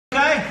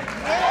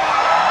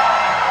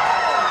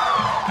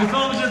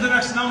Before we do the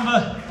next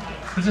number,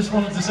 I just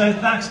wanted to say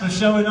thanks for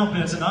showing up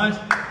here tonight.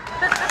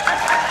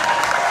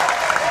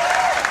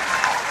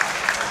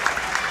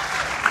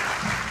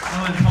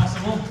 No,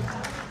 impossible.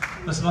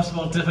 It's much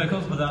more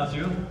difficult without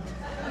you.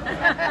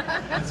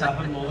 It's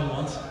happened more than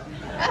once.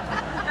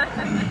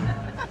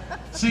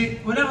 See,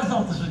 we never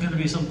thought this was going to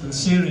be something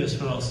serious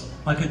for us,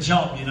 like a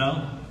job, you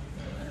know.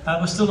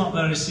 We're still not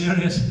very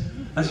serious,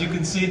 as you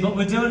can see, but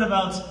we're doing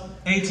about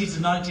 80 to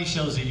 90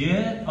 shows a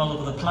year, all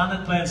over the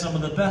planet, playing some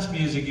of the best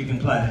music you can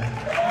play.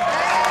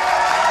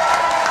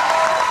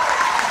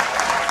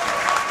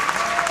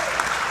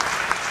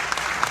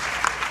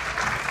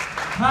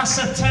 Last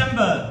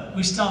September,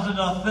 we started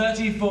our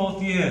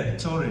 34th year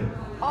touring.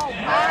 Oh, wow!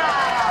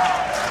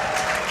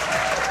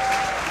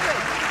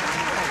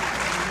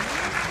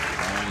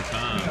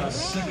 I got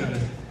sick of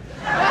it.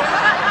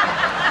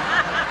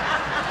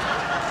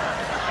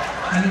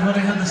 Anybody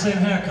had the same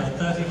haircut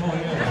 34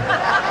 years?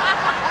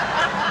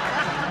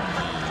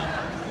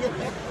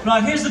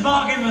 Right, here's the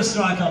bargain with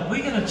Strike Up.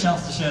 We get a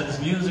chance to share this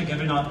music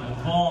every night we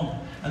perform,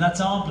 and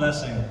that's our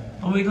blessing.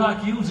 But we'd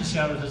like you to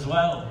share it as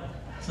well.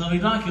 So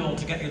we'd like you all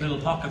to get your little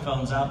pocket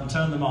phones out and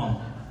turn them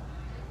on.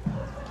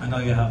 I know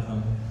you have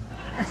them.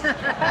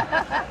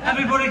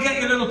 Everybody get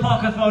your little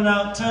pocket phone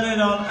out, turn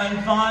it on,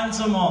 and find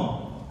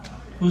someone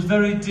who's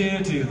very dear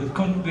to you that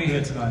couldn't be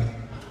here tonight.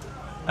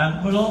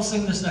 And we'll all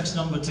sing this next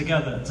number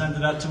together. Send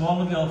it out to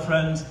all of your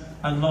friends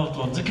and loved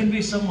ones. It can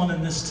be someone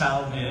in this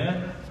town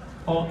here,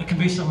 or it can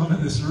be someone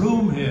in this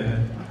room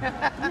here,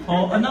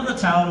 or another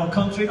town or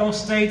country or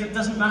state. It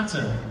doesn't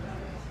matter.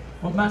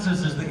 What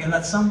matters is that you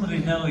let somebody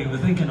know you were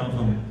thinking of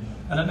them,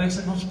 and it makes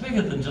it much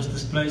bigger than just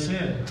this place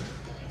here.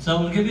 So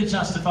we'll give you a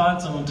chance to find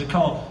someone to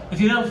call. If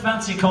you don't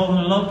fancy calling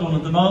a loved one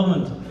at the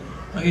moment,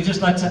 or you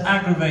just like to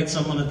aggravate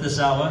someone at this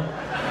hour,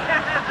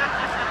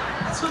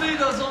 that's what he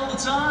does all the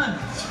time.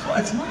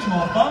 It's much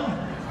more fun.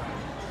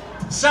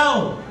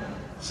 So,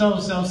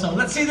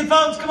 let's see the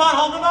phones. Come on,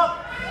 hold them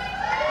up.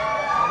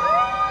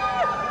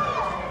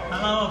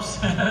 Hello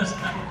upstairs.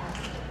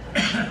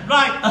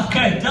 Right,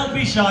 okay, don't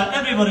be shy,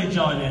 everybody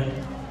join in.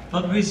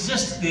 But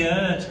resist the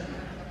urge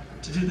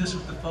to do this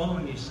with the phone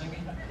when you're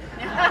singing.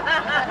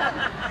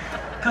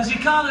 Because you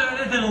can't hear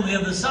anything on the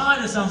other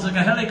side, it sounds like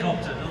a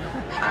helicopter.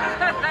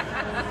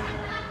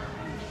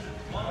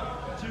 1,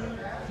 2,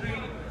 3,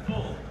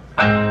 4.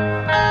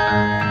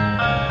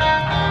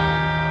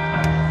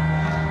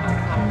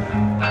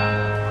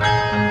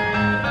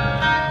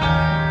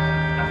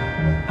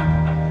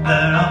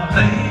 There are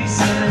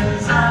places